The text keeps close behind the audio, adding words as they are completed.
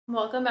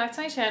Welcome back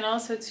to my channel.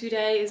 So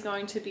today is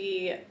going to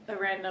be a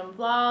random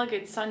vlog.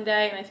 It's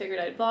Sunday and I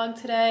figured I'd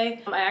vlog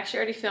today. I actually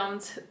already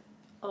filmed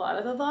a lot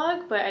of the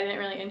vlog, but I didn't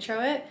really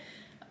intro it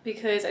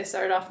because I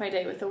started off my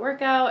day with a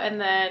workout and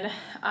then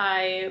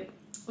I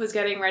was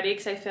getting ready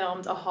because I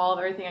filmed a haul of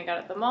everything I got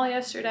at the mall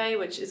yesterday,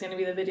 which is going to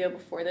be the video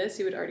before this.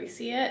 You would already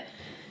see it.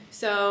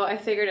 So I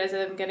figured as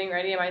I'm getting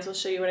ready, I might as well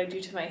show you what I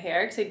do to my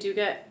hair because I do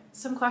get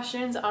some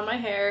questions on my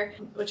hair,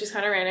 which is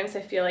kind of random because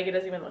I feel like it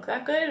doesn't even look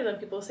that good. And then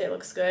people say it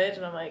looks good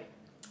and I'm like,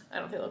 I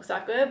don't think it looks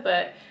that good.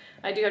 But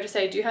I do have to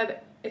say I do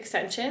have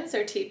extensions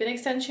or tape-in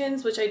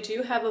extensions, which I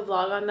do have a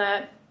vlog on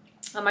that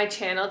on my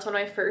channel. It's one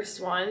of my first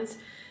ones,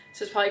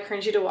 so it's probably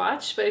cringy to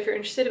watch, but if you're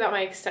interested about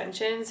my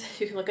extensions,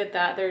 you can look at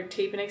that. They're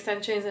tape-in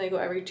extensions and I go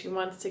every 2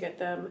 months to get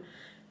them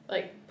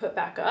like put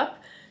back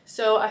up.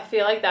 So I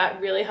feel like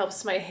that really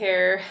helps my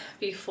hair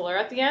be fuller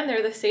at the end.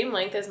 They're the same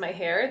length as my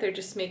hair. They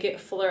just make it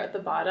fuller at the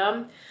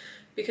bottom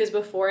because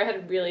before I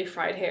had really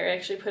fried hair. I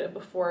actually put a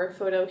before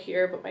photo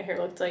here, but my hair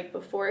looked like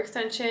before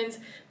extensions.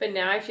 But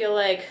now I feel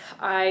like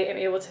I am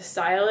able to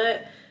style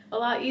it a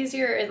lot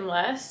easier and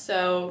less.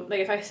 So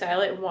like if I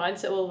style it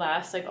once, it will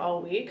last like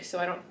all week. So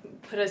I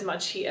don't put as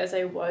much heat as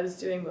I was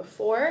doing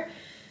before.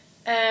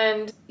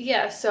 And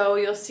yeah, so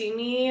you'll see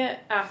me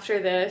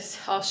after this.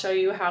 I'll show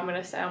you how I'm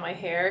gonna style my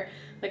hair.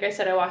 Like I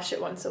said, I wash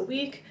it once a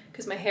week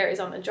because my hair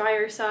is on the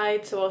drier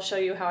side. So I'll show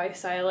you how I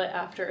style it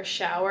after a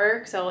shower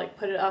because I'll like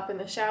put it up in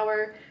the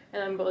shower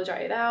and then go dry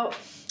it out.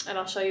 And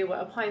I'll show you what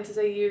appliances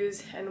I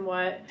use and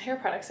what hair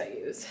products I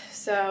use.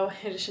 So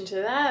in addition to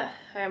that,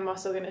 I'm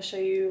also gonna show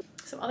you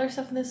some other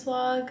stuff in this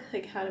vlog,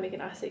 like how to make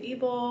an acai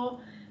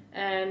bowl,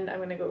 and I'm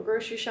gonna go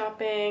grocery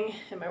shopping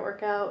and my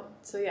workout.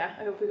 So yeah,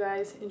 I hope you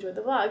guys enjoyed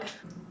the vlog.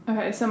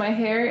 Okay, so my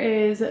hair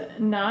is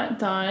not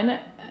done.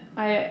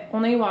 I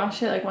only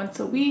wash it like once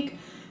a week.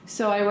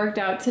 So I worked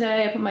out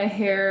today, I put my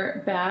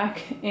hair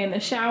back in the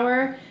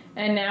shower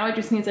and now it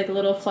just needs like a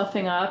little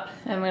fluffing up.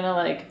 I'm gonna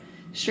like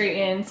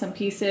straighten some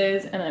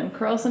pieces and then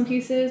curl some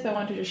pieces, but I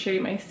wanted to just show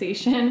you my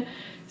station.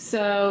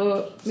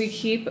 So we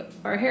keep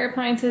our hair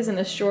appliances in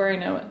this drawer. I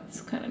know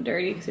it's kind of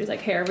dirty because there's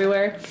like hair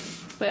everywhere,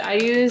 but I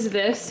use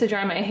this to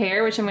dry my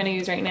hair, which I'm gonna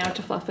use right now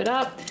to fluff it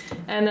up.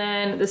 And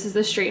then this is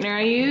the straightener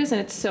I use and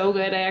it's so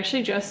good. I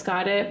actually just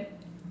got it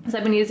because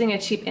I've been using a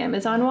cheap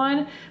Amazon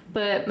one,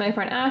 but my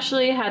friend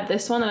Ashley had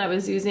this one that I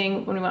was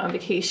using when we went on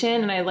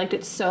vacation and I liked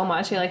it so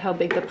much. I like how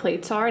big the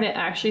plates are and it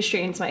actually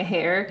straightens my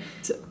hair,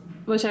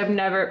 which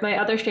my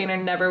other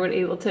straightener never would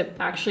able to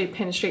actually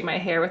pin straight my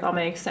hair with all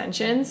my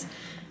extensions.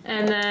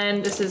 And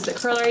then this is the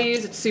curler I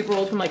use. It's super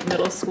old from like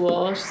middle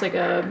school. It's just like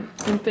a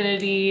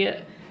Infinity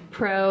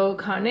Pro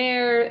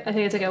Conair. I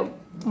think it's like a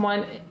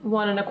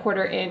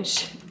 1.25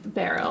 inch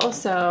barrel.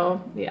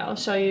 So yeah, I'll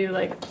show you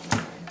like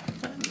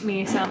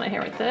me style my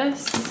hair with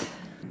this.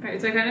 All right,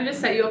 so I kind of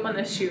just set you up on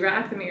the shoe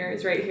rack. The mirror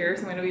is right here,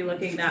 so I'm gonna be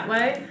looking that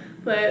way.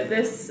 But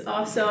this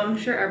also, I'm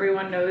sure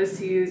everyone knows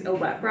to use a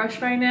wet brush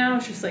by now.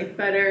 It's just like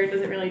better, it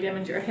doesn't really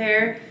damage your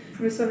hair.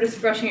 So I'm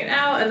just brushing it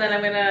out and then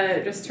I'm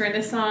gonna just turn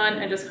this on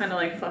and just kind of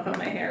like fluff up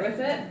my hair with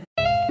it.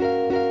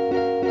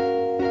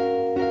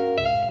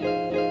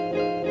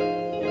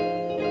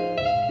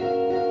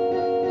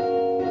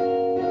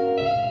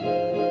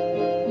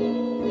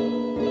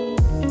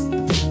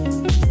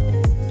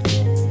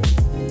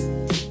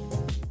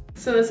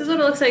 So this is what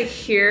it looks like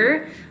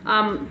here.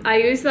 I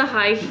use the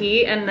high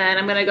heat and then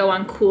I'm gonna go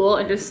on cool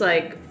and just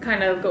like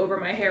kind of go over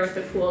my hair with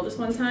the cool just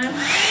one time.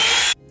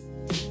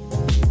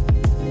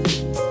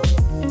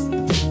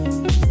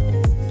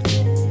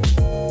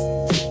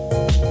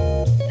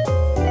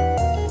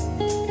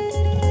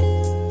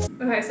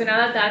 Okay, so now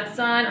that that's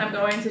done, I'm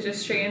going to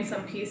just straighten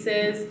some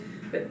pieces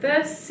with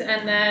this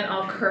and then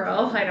I'll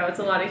curl. I know it's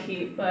a lot of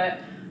heat, but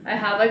I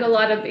have like a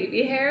lot of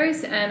baby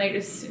hairs and they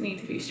just need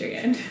to be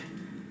straightened.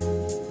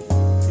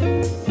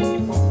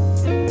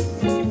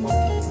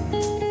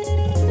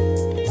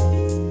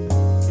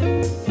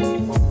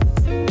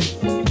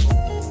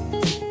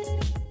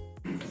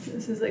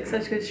 This is like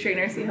such good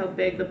straightener. See how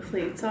big the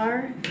plates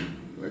are?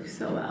 Works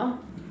so well.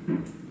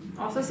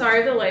 Also, sorry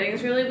if the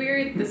lighting's really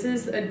weird. This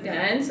is a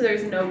den, so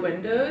there's no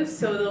windows.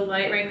 So the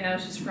light right now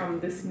is just from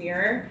this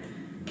mirror.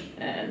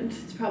 And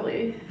it's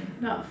probably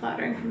not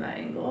flattering from that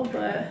angle,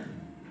 but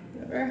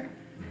whatever.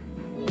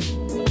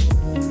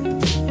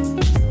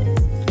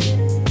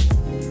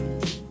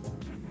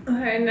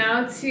 Okay,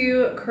 now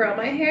to curl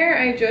my hair,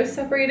 I just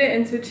separate it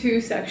into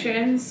 2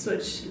 sections,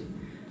 which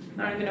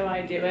I don't even know why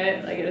I do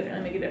it. Like, it doesn't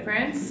really make a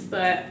difference,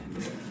 but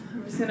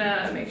I'm just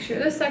gonna make sure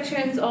this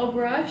section's all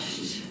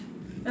brushed.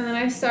 And then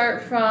I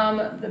start from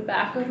the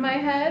back of my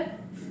head.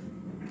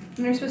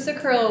 And you're supposed to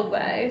curl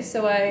away,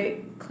 so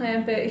I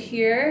clamp it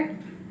here.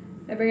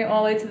 I bring it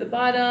all the way to the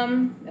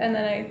bottom, and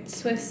then I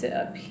twist it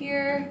up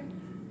here,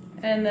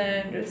 and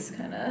then just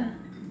kind of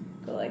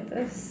go like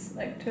this,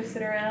 like twist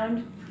it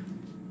around.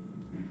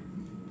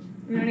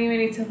 You don't even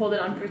need to hold it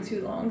on for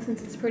too long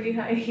since it's pretty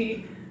high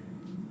heat.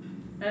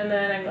 And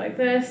then I go like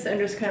this and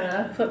just kind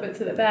of flip it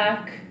to the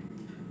back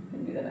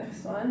and do the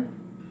next one.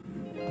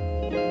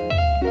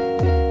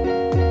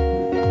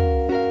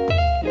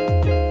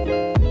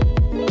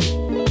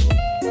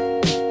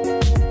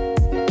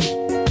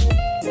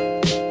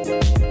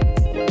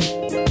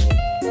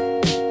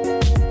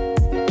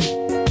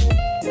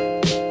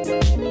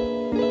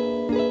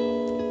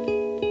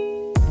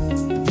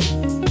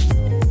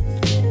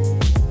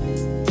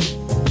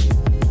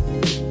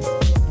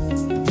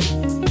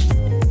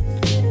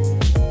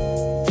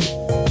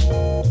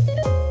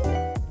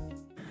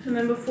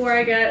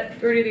 I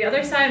get ready to the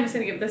other side, I'm just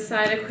gonna give this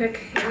side a quick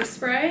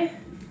hairspray.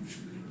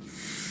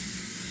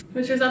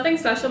 Which there's nothing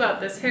special about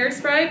this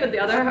hairspray, but the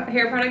other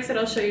hair products that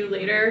I'll show you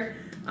later,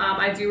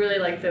 I do really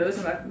like those.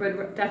 I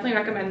would definitely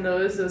recommend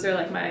those. Those are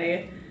like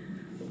my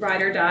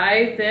ride or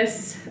die.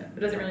 This, it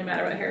doesn't really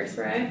matter what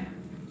hairspray.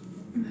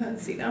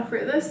 Let's see, now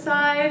for this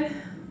side,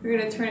 we're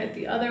gonna turn it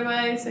the other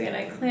way. So again,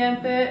 I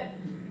clamp it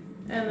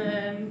and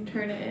then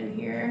turn it in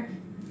here.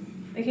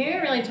 I can't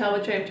even really tell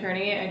which way I'm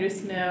turning it. I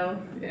just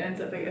know it ends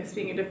up, I guess,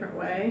 being a different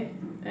way.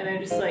 And I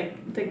just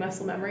like think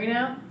muscle memory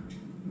now.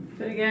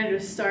 But again,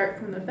 just start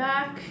from the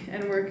back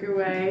and work your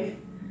way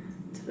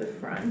to the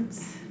front.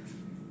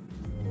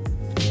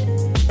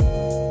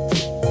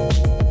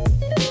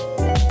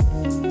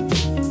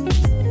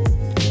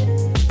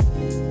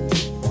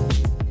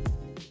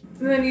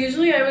 And then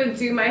usually I would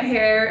do my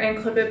hair and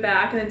clip it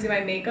back and then do my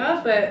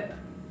makeup, but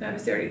I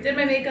obviously already did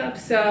my makeup,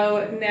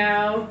 so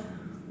now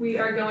we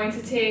are going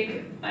to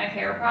take my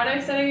hair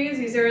products that I use.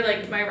 These are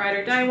like my ride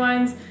or die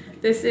ones.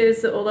 This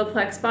is the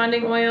Olaplex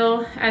bonding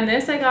oil, and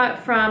this I got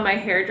from my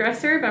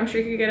hairdresser, but I'm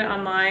sure you can get it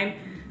online.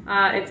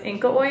 It's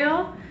Inca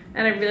oil,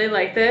 and I really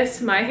like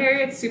this. My hair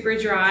gets super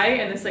dry,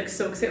 and this like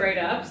soaks it right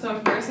up. So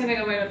I'm first gonna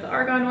go in with the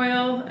argan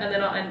oil, and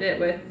then I'll end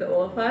it with the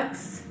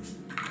Olaplex.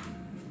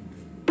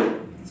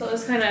 So I'll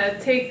just kind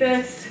of take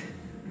this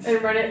and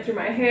run it through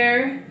my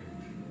hair.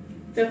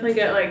 Definitely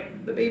get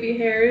like the baby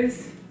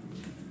hairs.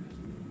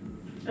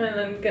 And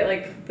then get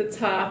like the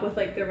top with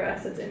like the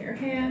rest that's in your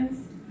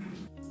hands.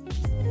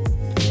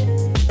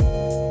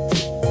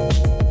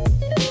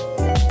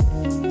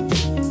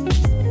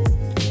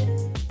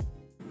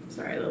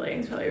 Sorry, the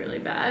lighting's probably really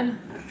bad.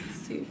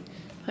 See,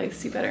 probably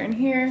see better in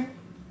here.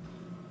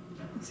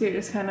 So you're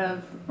just kind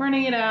of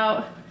running it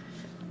out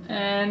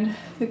and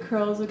the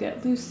curls will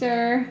get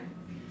looser.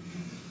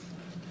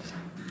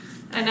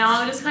 And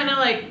now I'll just kind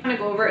of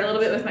go over it a little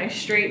bit with my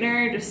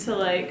straightener just to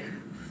like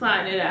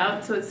flatten it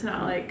out so it's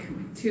not like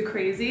too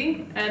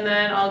crazy. And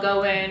then I'll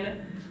go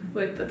in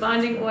with the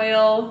bonding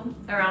oil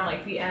around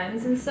like the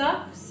ends and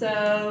stuff.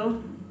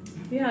 So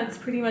yeah, that's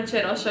pretty much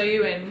it. I'll show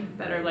you in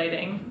better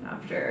lighting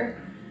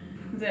after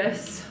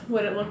this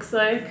what it looks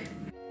like.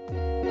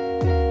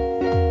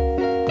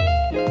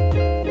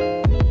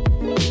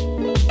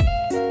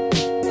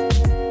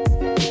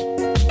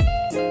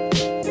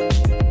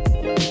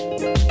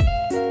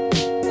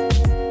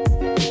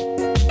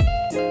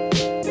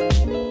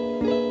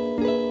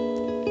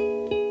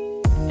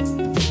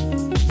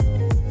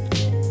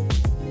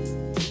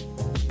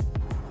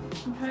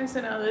 So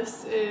now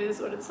this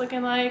is what it's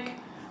looking like.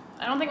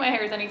 I don't think my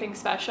hair is anything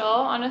special,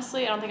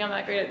 honestly. I don't think I'm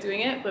that great at doing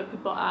it, but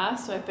people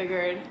ask, so I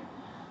figured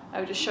I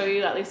would just show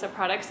you at least the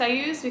products I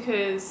use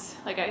because,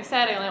 like I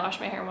said, I only wash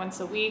my hair once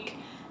a week.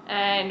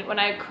 And when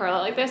I curl it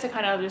like this, it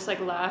kind of just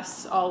like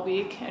lasts all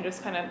week and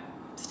just kind of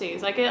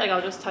stays like it. Like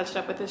I'll just touch it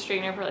up with the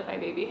straightener for like my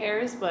baby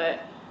hairs,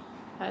 but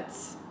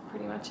that's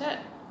pretty much it.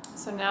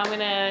 So now I'm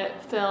gonna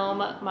film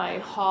my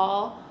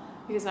haul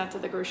because I'm at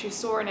the grocery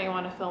store and I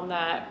want to film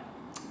that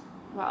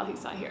while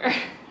he's not here.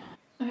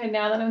 Okay,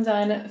 now that I'm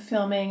done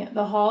filming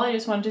the haul, I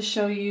just wanted to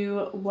show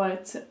you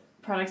what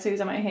products I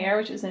use on my hair,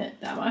 which isn't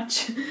that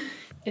much.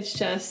 It's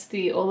just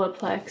the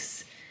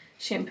Olaplex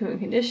shampoo and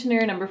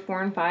conditioner, number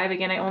 4 and 5.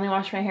 Again, I only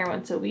wash my hair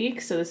once a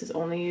week, so this is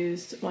only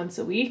used once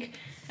a week.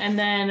 And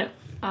then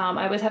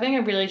I was having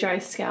a really dry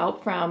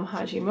scalp from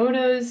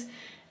Hashimoto's,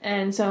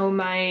 and so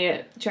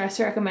my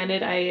dresser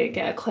recommended I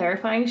get a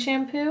clarifying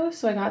shampoo.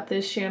 So I got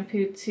this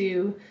shampoo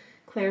to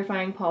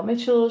clarifying Paul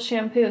Mitchell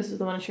shampoo. This is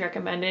the one she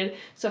recommended.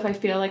 So if I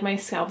feel like my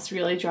scalp's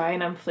really dry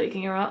and I'm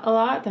flaking around a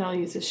lot, then I'll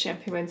use this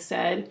shampoo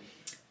instead.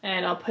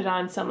 And I'll put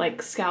on some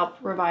like scalp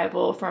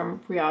revival from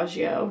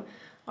Riaggio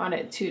on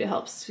it too to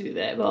help soothe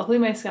it. But luckily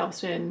my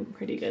scalp's been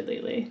pretty good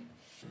lately.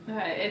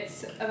 Okay,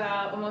 it's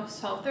about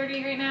almost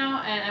 12:30 right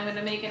now, and I'm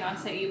gonna make an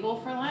acai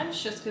bowl for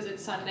lunch just because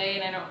it's Sunday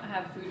and I don't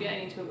have food yet. I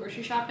need to go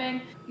grocery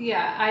shopping.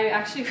 Yeah, I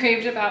actually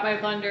raved about my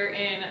blender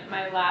in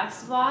my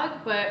last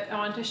vlog, but I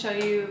wanted to show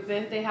you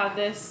that they have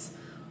this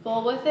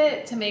bowl with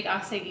it to make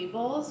acai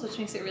bowls, which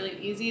makes it really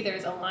easy.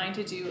 There's a line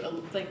to do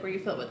like where you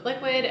fill it with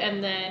liquid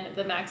and then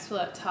the max fill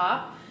at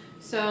top.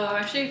 So I'm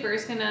actually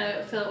first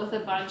gonna fill it with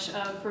a bunch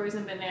of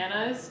frozen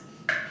bananas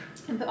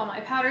and put all my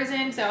powders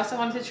in. So I also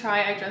wanted to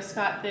try, I just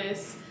got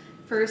this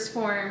First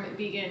Form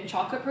vegan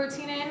chocolate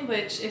protein in,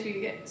 which if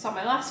you saw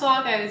my last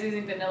vlog, I was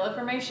using vanilla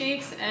for my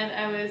shakes and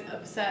I was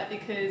upset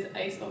because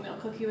iced oatmeal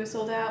cookie was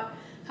sold out.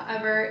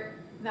 However,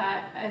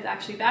 that is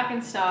actually back in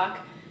stock,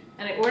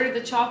 and I ordered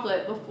the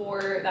chocolate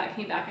before that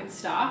came back in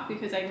stock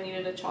because I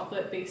needed a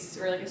chocolate based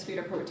or like a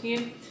sweeter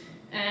protein.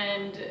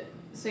 And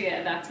so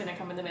yeah, that's gonna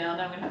come in the mail.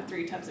 Now I'm gonna have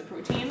 3 tubs of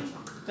protein.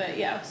 But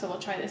yeah, so we'll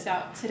try this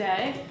out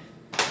today.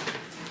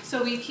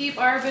 So we keep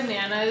our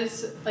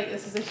bananas, like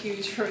this is a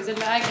huge frozen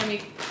bag, and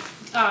we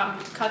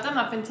cut them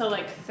up into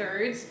like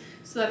thirds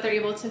so that they're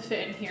able to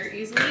fit in here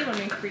easily when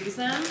we freeze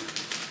them.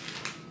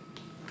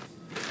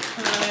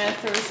 And I'm gonna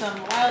throw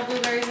some wild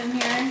blueberries in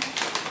here.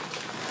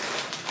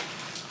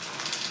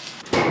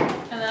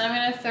 And And then I'm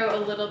gonna throw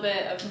a little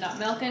bit of nut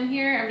milk in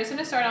here. I'm just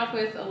gonna start off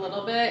with a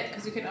little bit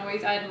because you can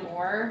always add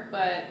more,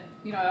 but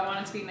you know, I want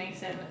it to be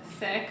nice and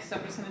thick, so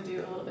I'm just gonna do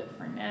a little bit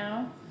for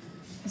now.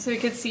 So you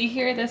can see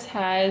here, this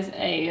has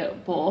a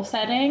bowl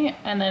setting,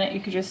 and then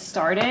you could just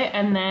start it,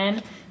 and then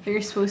what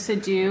you're supposed to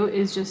do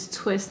is just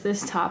twist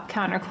this top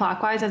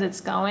counterclockwise as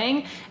it's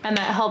going, and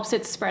that helps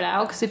it spread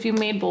out, because if you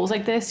made bowls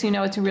like this, you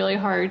know it's really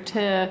hard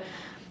to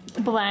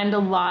blend a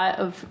lot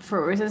of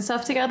frozen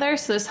stuff together,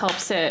 so this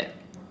helps it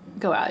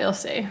go out, you'll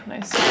see.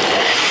 Nice.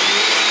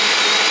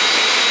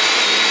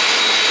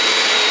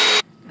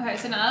 Okay,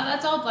 so now that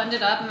that's all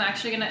blended up, I'm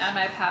actually gonna add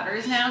my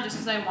powders now, just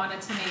because I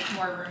wanted to make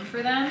more room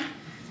for them.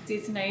 See,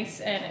 it's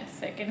nice and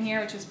thick in here,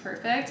 which is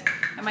perfect.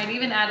 I might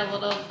even add a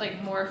little,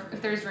 like, more,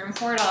 if there's room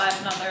for it, I'll add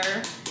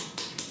another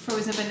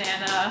frozen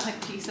banana,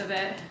 like, piece of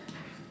it.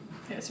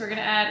 Okay, so we're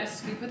gonna add a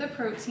scoop of the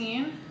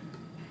protein,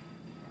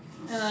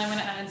 and then I'm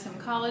gonna add some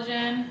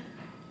collagen,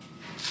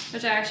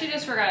 which I actually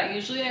just forgot.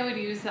 Usually I would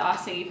use the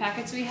acai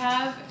packets we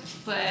have,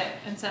 but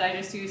instead I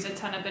just used a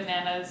ton of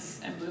bananas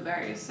and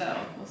blueberries, so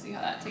we'll see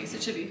how that tastes.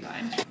 It should be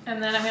fine.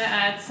 And then I'm gonna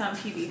add some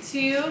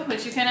PB2,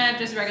 which you can add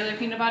just regular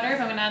peanut butter,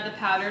 but I'm gonna add the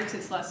powder because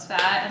it's less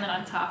fat, and then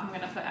on top I'm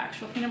gonna put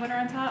actual peanut butter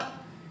on top.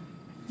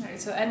 All right,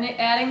 so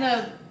adding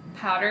the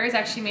powder has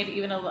actually made it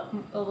even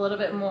a little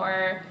bit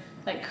more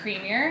like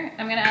creamier.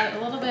 I'm gonna add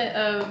a little bit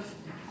of,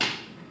 I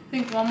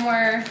think one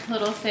more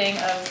little thing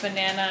of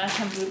banana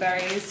and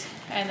blueberries,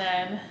 and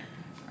then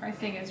our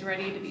thing is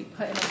ready to be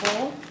put in a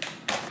bowl.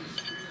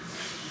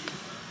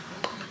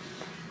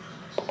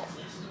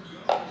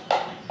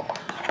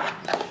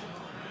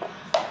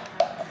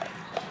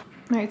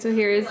 All right, so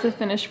here is the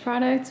finished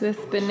product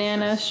with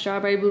banana,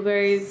 strawberry,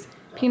 blueberries,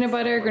 peanut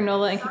butter,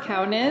 granola, and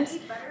cacao nibs.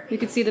 You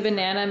can see the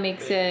banana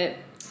makes it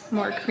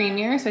more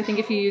creamier, so I think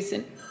if you use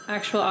an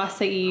actual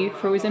acai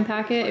frozen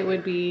packet, it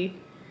would be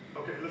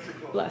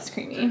less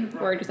creamy,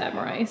 or just add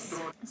more ice.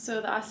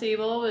 So the acai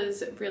bowl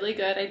was really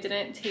good. I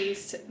didn't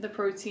taste the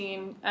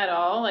protein at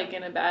all, like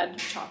in a bad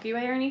chalky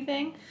way or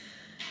anything.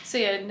 So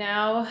yeah,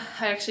 now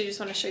I actually just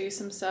want to show you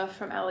some stuff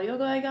from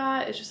AloYoga I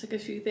got. It's just like a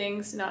few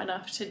things, not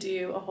enough to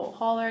do a whole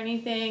haul or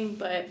anything,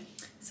 but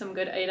some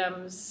good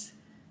items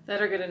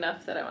that are good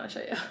enough that I want to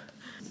show you.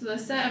 So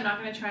this set I'm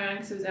not going to try on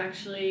because it was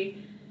actually,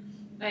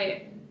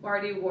 I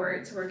already wore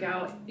it to work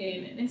out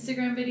in an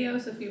Instagram video,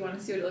 so if you want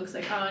to see what it looks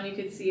like on, you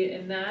could see it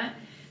in that.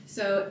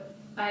 So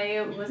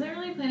I wasn't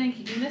really planning on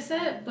keeping this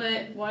set,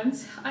 but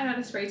once I got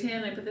a spray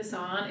tan and I put this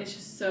on, it's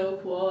just so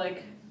cool.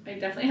 Like, I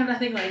definitely have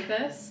nothing like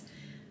this.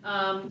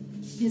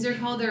 These are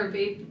called their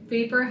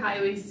Vapor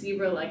High Waist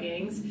Zebra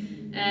leggings,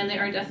 and they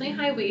are definitely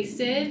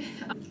high-waisted.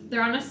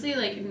 They're honestly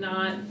like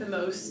not the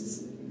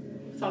most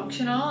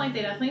functional, like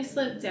they definitely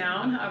slip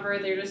down, however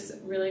they're just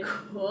really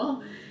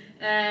cool.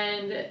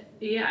 And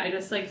yeah, I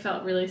just like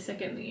felt really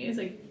sick in these.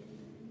 Like,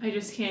 I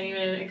just can't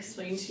even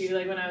explain to you,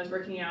 like when I was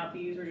working out,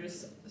 these were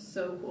just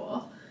so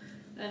cool.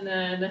 And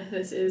then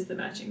this is the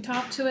matching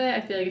top to it.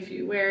 I feel like if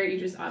you wear it, you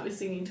just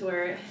obviously need to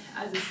wear it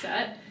as a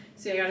set.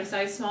 So I got a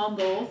size small in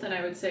both, and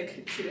I would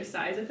say shoot a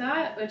size at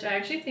that, which I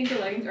actually think the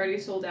leggings already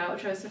sold out,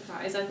 which I was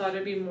surprised. I thought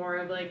it'd be more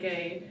of like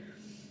a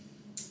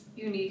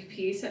unique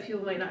piece that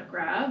people might not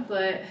grab,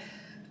 but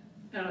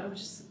I don't know, it was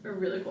just a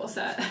really cool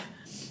set.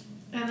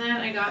 And then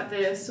I got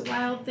this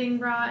Wild Thing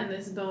bra in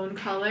this bone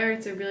color.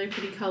 It's a really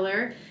pretty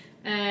color,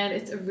 and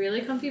it's a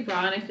really comfy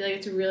bra, and I feel like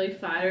it's really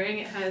flattering.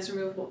 It has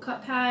removable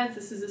cup pads.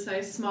 This is a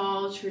size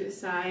small, true to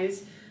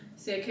size.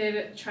 So I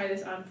could try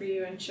this on for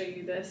you and show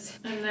you this.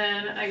 And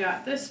then I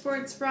got this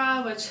sports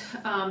bra, which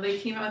they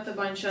came out with a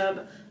bunch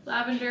of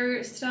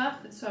lavender stuff,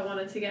 so I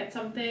wanted to get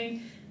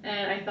something,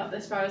 and I thought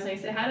this bra was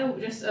nice. It had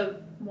just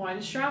a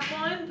one strap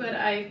on, but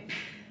I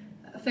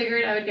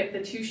figured I would get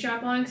the two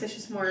strap on because it's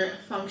just more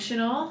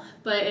functional,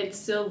 but it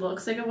still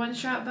looks like a one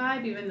strap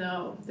vibe even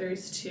though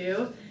there's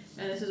two.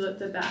 And this is what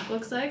the back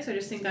looks like, so I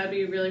just think that'd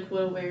be really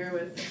cool to wear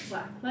with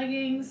black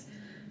leggings.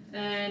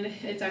 And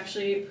it's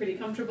actually pretty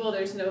comfortable.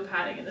 There's no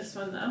padding in this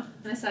one though,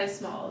 and a size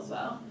small as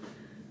well.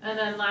 And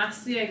then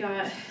lastly, I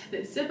got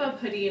this zip up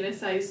hoodie in a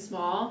size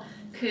small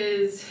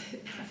because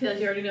I feel like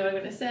you already know what I'm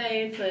gonna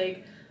say. It's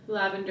like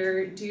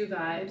lavender dew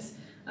vibes.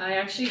 I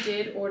actually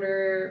did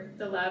order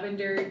the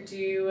lavender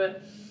dew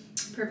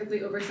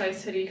perfectly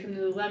oversized hoodie from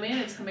Lululemon.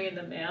 It's coming in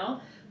the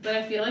mail, but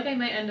I feel like I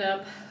might end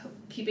up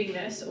keeping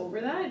this over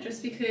that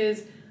just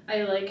because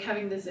I like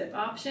having the zip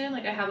option.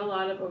 Like, I have a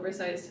lot of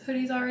oversized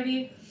hoodies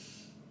already,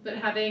 but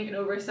having an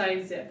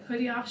oversized zip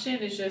hoodie option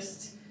is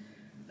just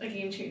a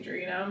game changer,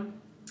 you know?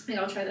 And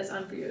I'll try this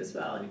on for you as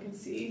well, and you can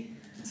see.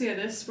 So yeah,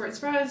 this sports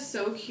bra is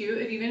so cute.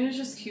 It even is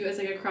just cute as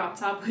like a crop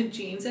top with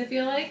jeans, I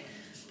feel like.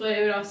 But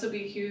it would also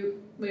be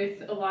cute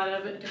with a lot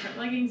of different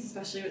leggings,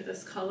 especially with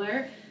this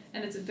color.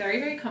 And it's very,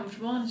 very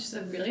comfortable, and it's just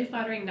a really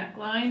flattering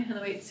neckline, and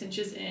the way it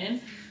cinches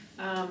in.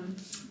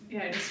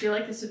 Yeah, I just feel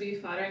like this would be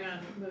flattering on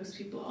most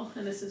people.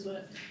 And this is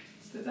what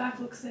the back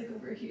looks like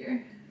over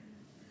here.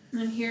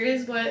 And here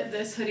is what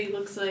this hoodie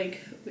looks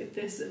like with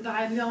this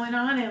vibe going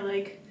on. I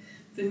like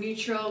the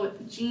neutral with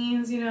the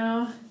jeans, you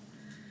know.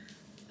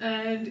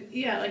 And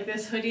yeah, like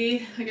this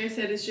hoodie, like I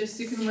said, it's just,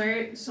 you can wear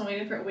it so many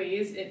different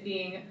ways, it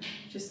being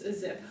just a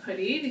zip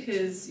hoodie,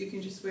 because you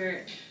can just wear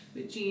it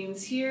with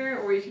jeans here,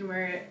 or you can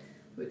wear it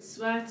with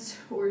sweats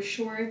or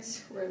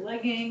shorts or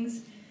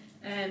leggings.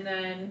 And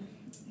then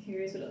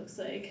here's what it looks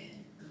like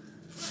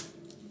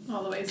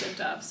all the way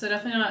zipped up. So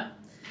definitely not,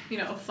 you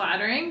know,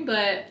 flattering,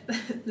 but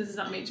this is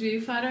not made to be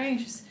flattering.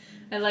 It's just,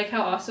 I like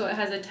how also it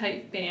has a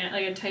tight band,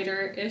 like a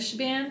tighter-ish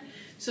band.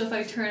 So if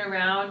I turn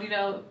around, you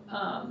know,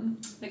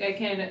 like I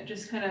can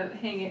just kind of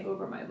hang it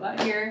over my butt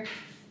here.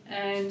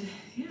 And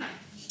yeah,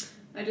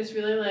 I just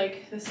really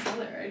like this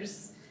color. I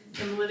just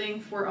am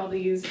living for all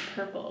these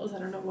purples. I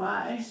don't know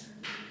why.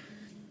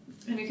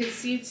 And you can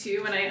see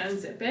too when I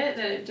unzip it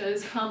that it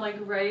does come like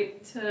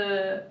right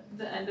to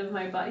the end of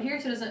my butt here,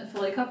 so it doesn't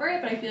fully cover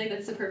it, but I feel like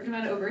that's the perfect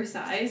amount of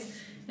oversized.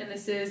 And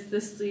this is the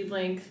sleeve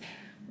length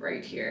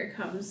right here. It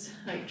comes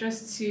like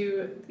just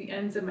to the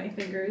ends of my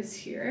fingers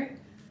here.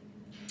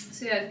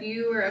 So yeah, if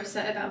you were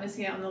upset about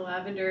missing out on the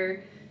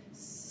lavender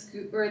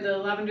the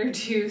lavender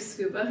 2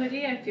 scuba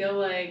hoodie, I feel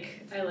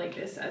like I like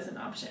this as an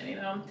option, you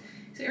know.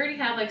 So I already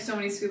have like so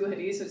many scuba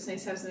hoodies, so it's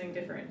nice to have something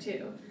different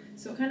too.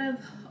 So it kind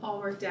of all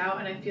worked out,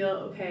 and I feel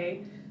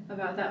okay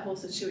about that whole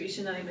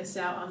situation that I missed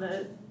out on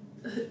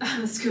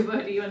the scuba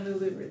hoodie when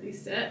Lulu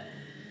released it.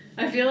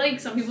 I feel like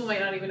some people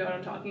might not even know what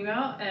I'm talking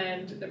about,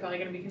 and they're probably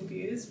going to be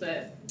confused,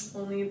 but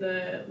only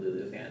the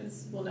Lulu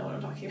fans will know what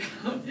I'm talking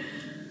about.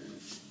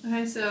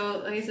 Okay,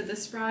 so like I said,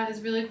 this bra is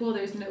really cool.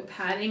 There's no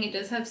padding. It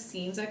does have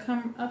seams that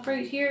come up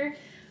right here,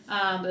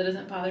 but it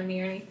doesn't bother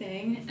me or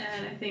anything.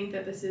 And I think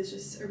that this is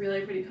just a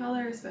really pretty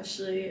color,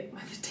 especially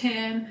with the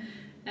tan.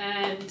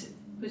 And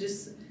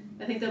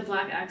I think the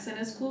black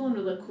accent is cool and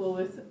would look cool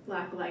with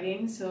black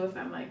leggings. So if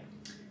I'm like,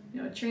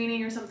 you know,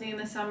 training or something in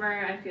the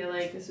summer, I feel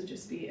like this would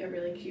just be a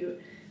really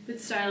cute, but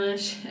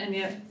stylish and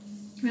yet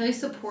really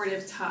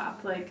supportive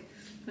top. Like,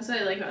 that's what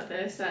I like about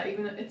this, that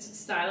even though it's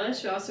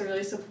stylish, but also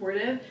really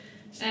supportive.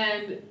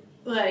 And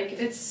like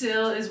it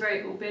still is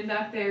very open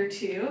back there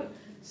too.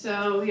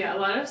 So yeah, a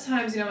lot of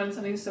times, you know, when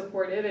something's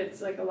supportive,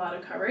 it's like a lot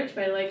of coverage,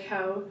 but I like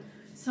how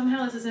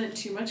somehow this isn't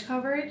too much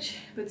coverage,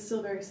 but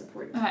still very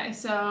supportive. Okay,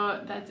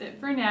 so that's it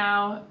for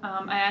now.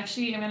 I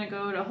actually am gonna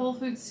go to Whole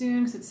Foods soon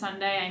because it's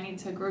Sunday. I need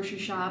to grocery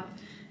shop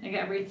and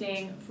get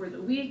everything for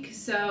the week.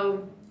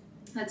 So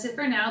that's it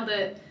for now,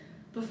 but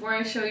before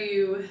I show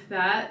you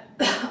that,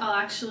 I'll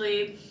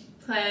actually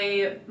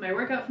play my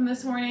workout from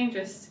this morning,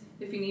 just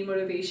if you need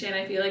motivation.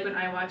 I feel like when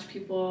I watch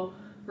people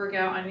work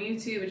out on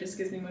YouTube, it just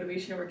gives me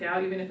motivation to work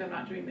out, even if I'm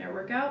not doing their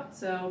workout.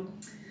 So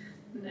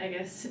I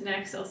guess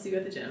next I'll see you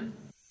at the gym.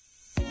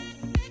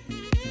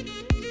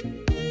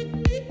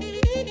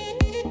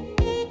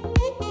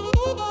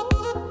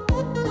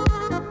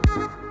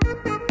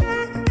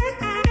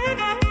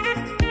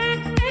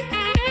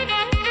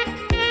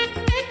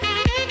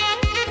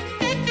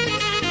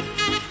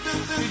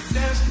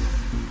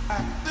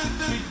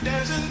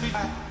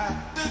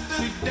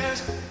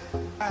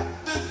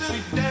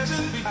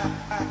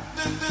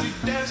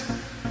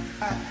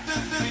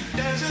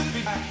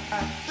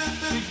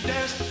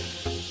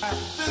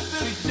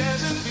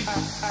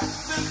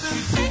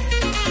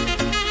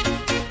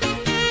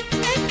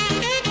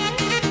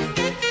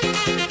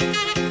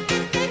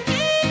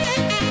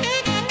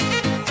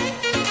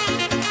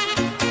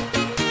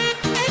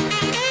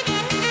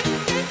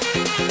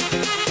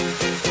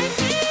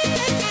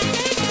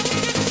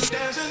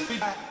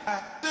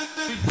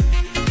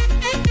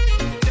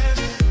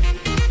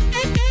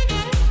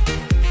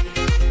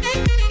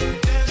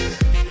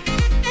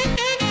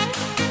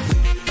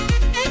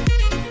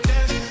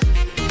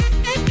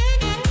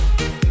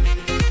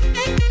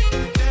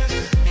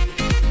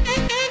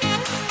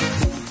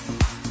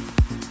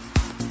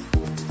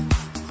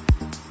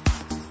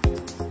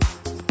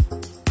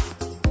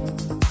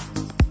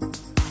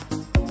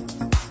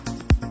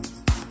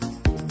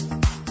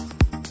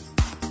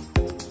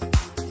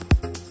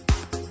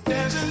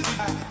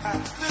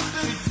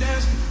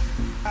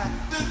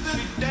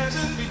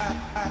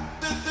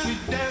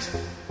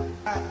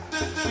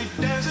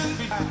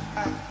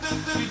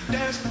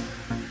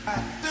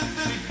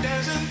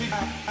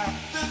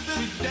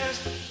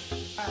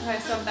 Okay,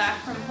 so I'm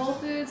back from Whole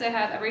Foods. I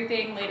have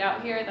everything laid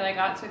out here that I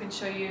got so I can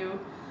show you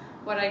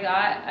what I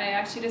got. I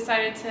actually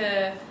decided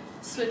to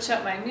switch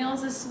up my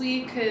meals this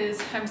week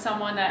because I'm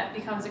someone that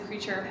becomes a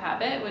creature of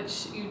habit,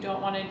 which you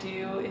don't want to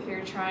do if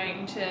you're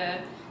trying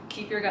to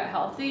keep your gut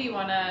healthy. You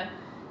want to,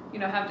 you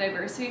know, have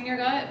diversity in your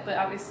gut, but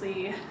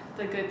obviously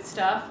the good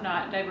stuff,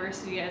 not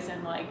diversity as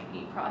in like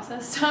eat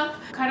processed stuff.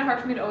 Kind of hard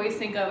for me to always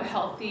think of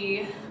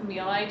healthy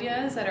meal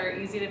ideas that are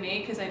easy to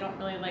make because I don't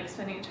really like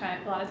spending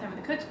a lot of time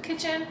in the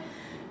kitchen.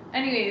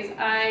 Anyways,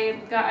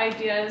 I got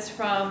ideas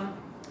from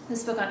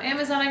this book on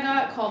Amazon I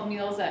got called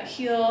Meals That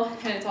Heal,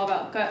 and it's all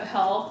about gut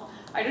health.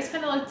 I just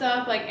kind of looked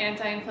up like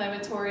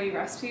anti-inflammatory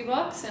recipe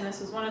books, and this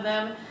was one of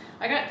them.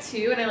 I got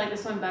two, and I like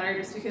this one better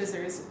just because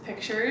there's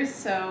pictures,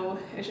 so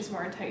it's just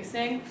more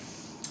enticing.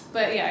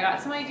 But yeah, I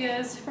got some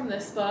ideas from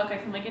this book. I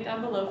can link it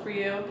down below for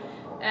you.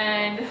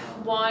 And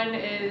one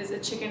is a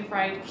chicken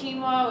fried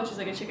quinoa, which is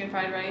like a chicken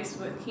fried rice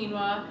with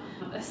quinoa,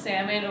 a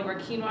salmon over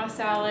quinoa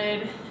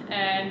salad,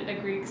 and a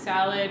Greek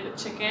salad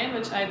with chicken,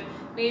 which I've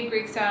made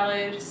Greek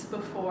salads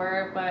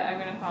before, but I'm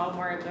gonna follow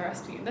more of the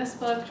recipe in this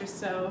book just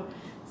so,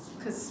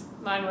 because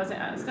mine wasn't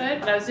as good.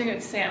 But I was doing it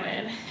with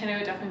salmon, and it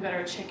would definitely be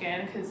better with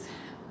chicken because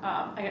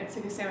I get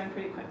sick of salmon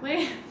pretty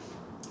quickly.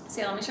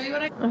 So let me show you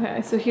what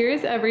okay, so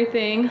here's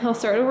everything. I'll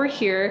start over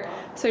here.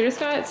 So I just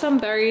got some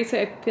berries.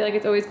 I feel like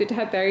it's always good to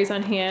have berries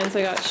on hand. So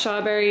I got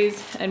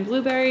strawberries and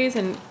blueberries,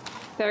 and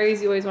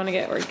berries you always want to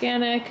get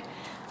organic.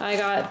 I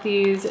got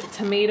these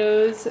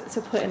tomatoes to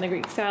put in the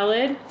Greek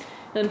salad.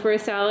 Then for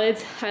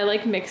salads, I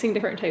like mixing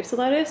different types of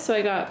lettuce. So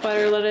I got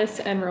butter lettuce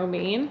and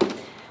romaine.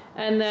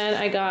 And then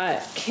I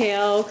got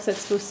kale, because that's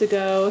supposed to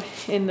go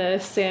in the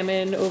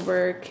salmon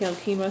over kale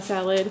quinoa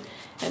salad,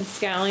 and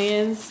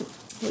scallions,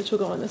 which will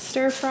go in the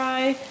stir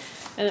fry,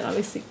 and then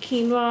obviously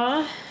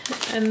quinoa.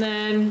 And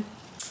then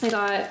I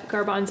got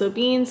garbanzo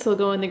beans, so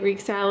they'll go in the Greek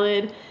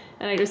salad.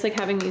 And I just like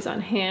having these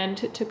on hand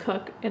to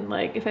cook, and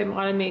like if I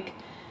want to make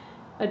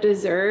a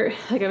dessert,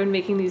 like I've been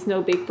making these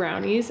no-bake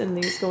brownies, and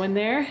these go in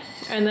there.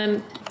 And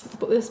then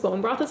this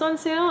bone broth is on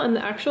sale, and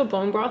the actual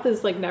bone broth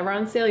is like never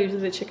on sale,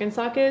 usually the chicken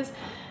stock is.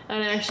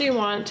 And I actually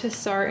want to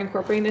start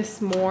incorporating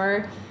this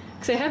more,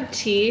 because I have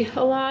tea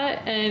a lot,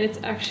 and it's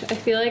actually, I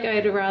feel like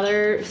I'd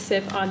rather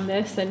sip on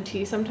this than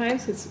tea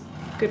sometimes, because it's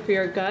good for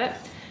your gut.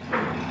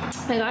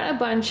 I got a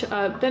bunch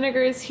of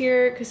vinegars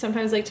here, because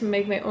sometimes I like to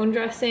make my own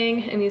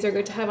dressing, and these are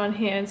good to have on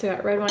hand. So I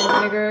got red wine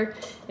vinegar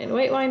and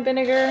white wine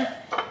vinegar.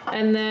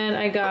 And then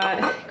I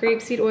got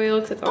grapeseed oil,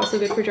 because it's also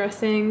good for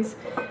dressings.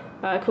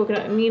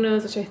 Coconut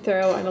aminos, which I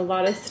throw on a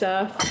lot of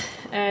stuff.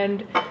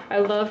 And I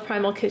love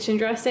Primal Kitchen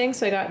dressing,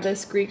 so I got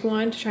this Greek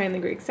one to try in the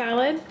Greek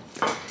salad.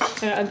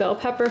 I got a bell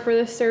pepper for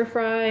the stir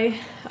fry,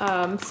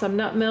 some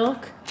nut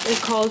milk. It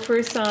called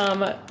for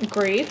some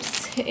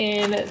grapes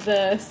in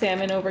the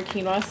salmon over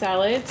quinoa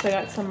salad, so I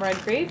got some red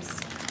grapes.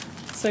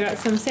 So I got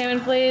some salmon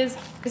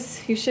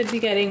fillets. You should be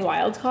getting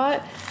wild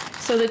caught.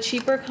 So the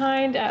cheaper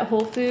kind at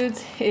Whole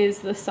Foods is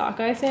the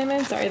sockeye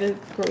salmon. Sorry, the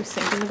gross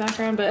sink in the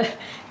background, but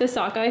the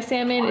sockeye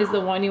salmon is the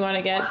one you want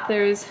to get.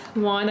 There's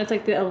one that's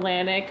like the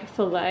Atlantic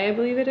fillet, I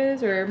believe it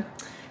is, or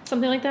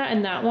something like that,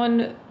 and that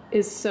one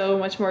is so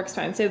much more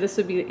expensive. This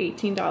would be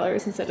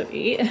 $18 instead of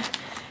 $8.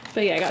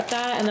 But yeah, I got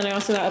that, and then I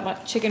also got a bunch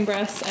of chicken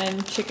breasts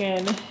and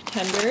chicken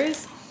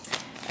tenders.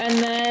 And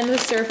then the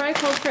stir fry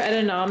called for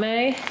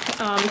edamame.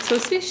 It's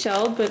supposed to be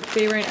shelled, but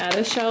they ran out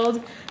of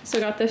shelled, so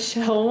I got the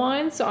shell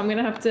one. So I'm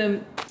gonna have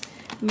to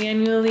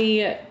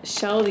manually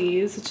shell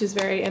these, which is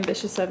very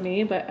ambitious of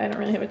me, but I don't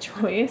really have a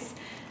choice.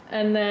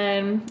 And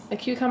then a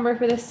cucumber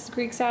for this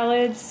Greek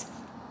salads.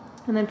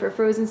 And then for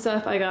frozen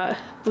stuff, I got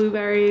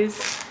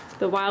blueberries.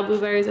 The wild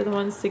blueberries are the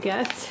ones to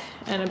get,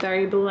 and a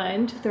berry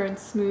blend. They're in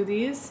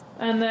smoothies.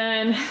 And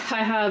then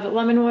I have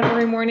lemon water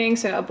every morning,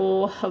 so I got a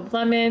bowl of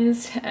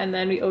lemons. And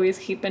then we always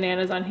keep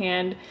bananas on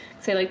hand,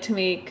 because I like to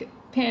make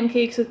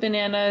pancakes with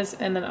bananas,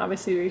 and then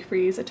obviously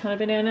refreeze a ton of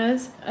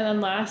bananas. And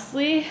then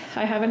lastly,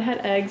 I haven't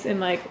had eggs in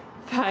like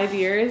 5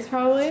 years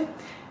probably.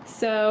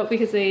 So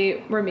because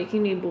they were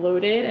making me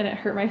bloated and it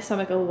hurt my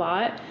stomach a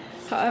lot.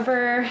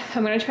 However,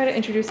 I'm gonna try to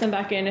introduce them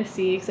back in to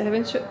see, because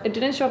it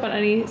didn't show up on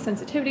any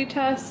sensitivity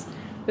tests,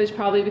 which is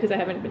probably because I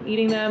haven't been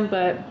eating them.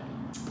 But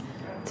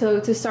so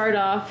to start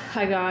off,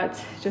 I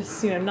got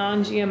just, you know,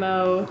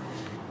 non-GMO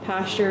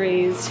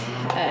pasture-raised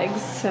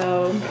eggs.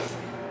 So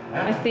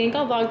I think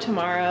I'll vlog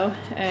tomorrow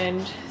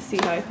and see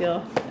how I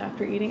feel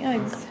after eating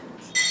eggs.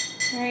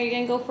 All right, you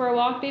gonna go for a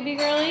walk, baby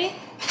girly?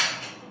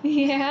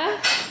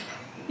 Yeah?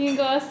 You can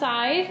go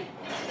outside?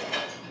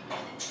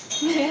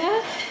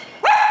 Yeah?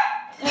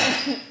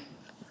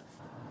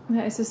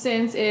 Okay, so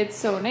since it's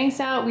so nice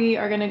out, we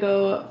are gonna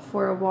go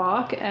for a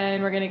walk,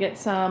 and we're gonna get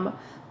some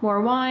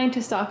more wine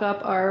to stock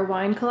up our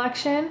wine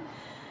collection.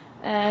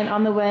 And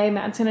on the way,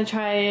 Matt's gonna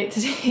try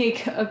to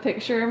take a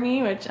picture of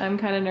me, which I'm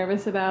kind of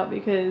nervous about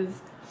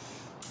because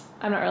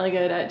I'm not really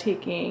good at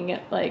taking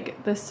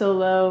like the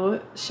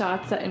solo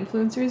shots that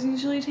influencers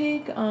usually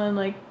take on,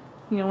 like,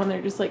 you know, when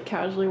they're just like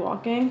casually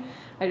walking.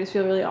 I just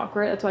feel really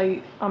awkward. That's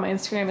why on my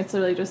Instagram it's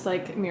literally just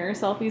like mirror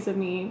selfies of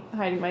me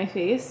hiding my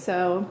face.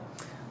 So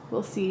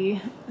we'll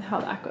see how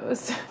that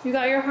goes. You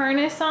got your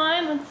harness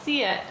on? Let's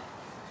see it.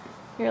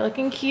 You're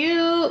looking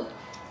cute.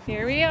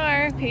 Here we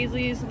are.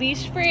 Paisley's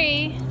leash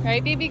free.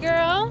 Right, baby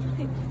girl?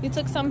 You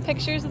took some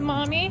pictures of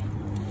mommy?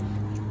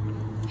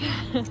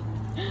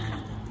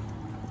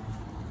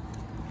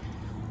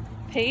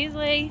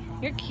 Paisley,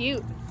 you're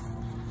cute.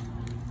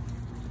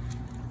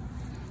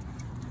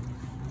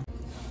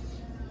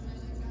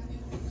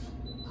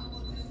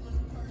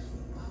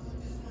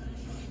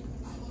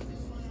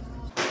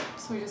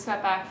 So we just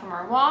got back from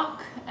our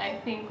walk. I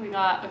think we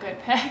got a good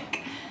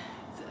pic.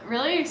 It's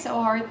really so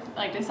hard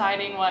like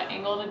deciding what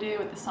angle to do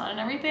with the sun and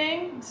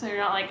everything, so you're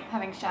not like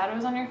having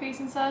shadows on your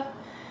face and stuff.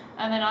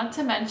 And then not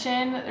to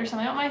mention, there's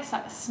something about my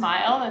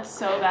smile that's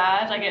so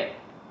bad. Like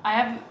I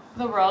have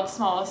the world's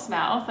smallest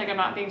mouth. Like, I'm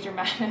not being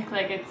dramatic.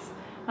 Like, it's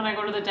when I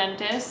go to the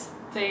dentist,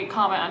 they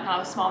comment on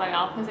how small my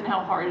mouth is and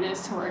how hard it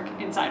is to work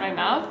inside my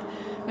mouth,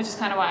 which is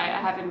kind of why I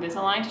have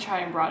Invisalign, to try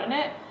and broaden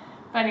it.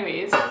 But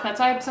anyways, that's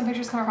why some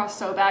pictures come across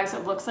so bad, because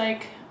it looks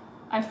like,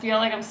 I feel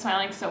like I'm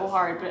smiling so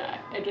hard, but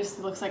it just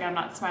looks like I'm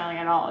not smiling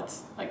at all.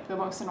 It's like the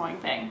most annoying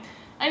thing.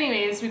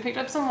 Anyways, we picked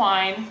up some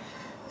wine.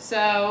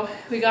 So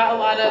we got a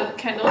lot of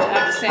Kendall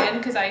Jackson,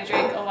 because I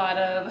drink a lot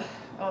of,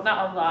 well,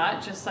 not a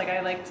lot, just like I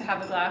like to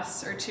have a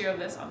glass or two of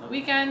this on the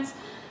weekends,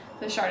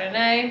 the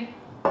Chardonnay.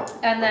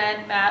 And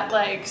then Matt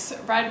likes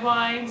red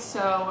wine,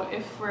 so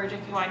if we're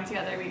drinking wine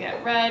together, we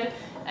get red.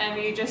 And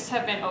we just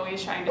have been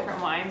always trying different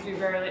wines. We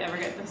rarely ever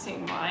get the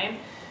same wine.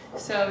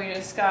 So we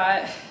just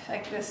got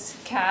like this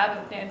cab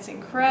of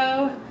Dancing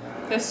Crow,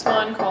 this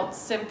one called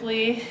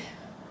Simply,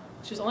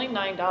 which was only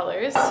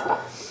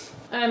 $9.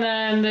 And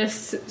then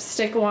this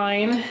stick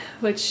wine,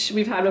 which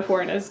we've had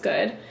before and is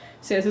good.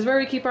 So this is where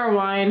we keep our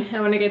wine,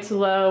 and when it gets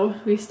low,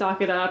 we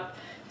stock it up.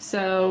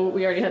 So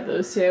we already had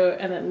those two,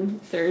 and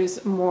then there's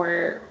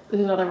another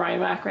wine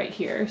rack right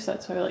here, so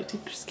that's why I like to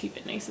just keep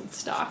it nice and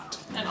stocked.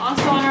 And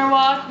also on our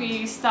walk,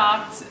 we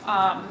stopped,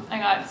 I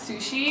got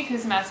sushi,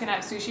 because Matt's gonna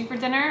have sushi for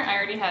dinner. I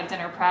already had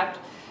dinner prepped,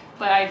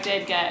 but I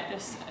did get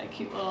just a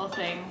cute little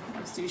thing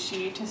of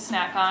sushi to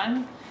snack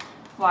on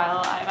while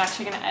I'm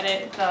actually gonna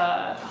edit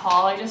the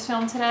haul I just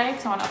filmed today,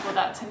 because I wanna upload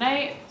that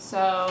tonight.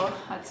 So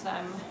that's what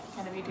I'm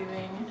gonna be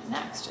doing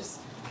next.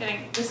 Just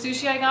getting, the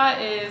sushi I got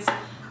is,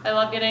 I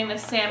love getting the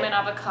salmon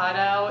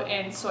avocado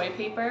and soy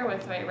paper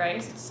with white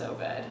rice. It's so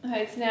good.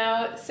 Okay, it's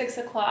now 6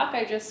 o'clock.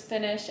 I just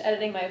finished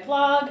editing my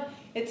vlog.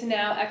 It's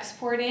now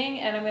exporting,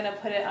 and I'm gonna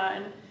put it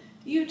on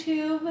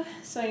YouTube.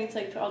 So I need to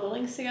like put all the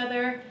links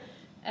together.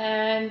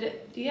 And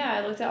yeah,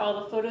 I looked at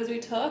all the photos we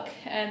took,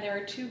 and there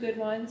were 2 good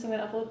ones. I'm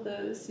gonna upload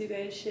those, so you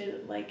guys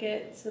should like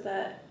it so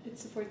that it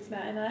supports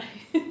Matt and I.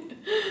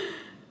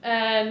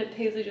 And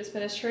Paisley just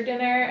finished her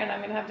dinner, and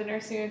I'm gonna have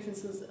dinner soon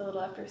since it's a little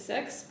after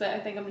 6, but I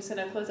think I'm just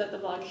gonna close out the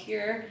vlog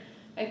here.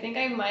 I think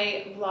I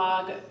might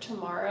vlog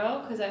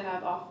tomorrow because I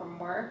have off from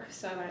work,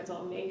 so I might as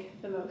well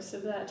make the most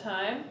of that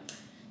time.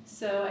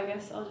 So I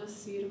guess I'll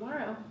just see you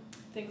tomorrow.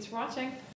 Thanks for watching.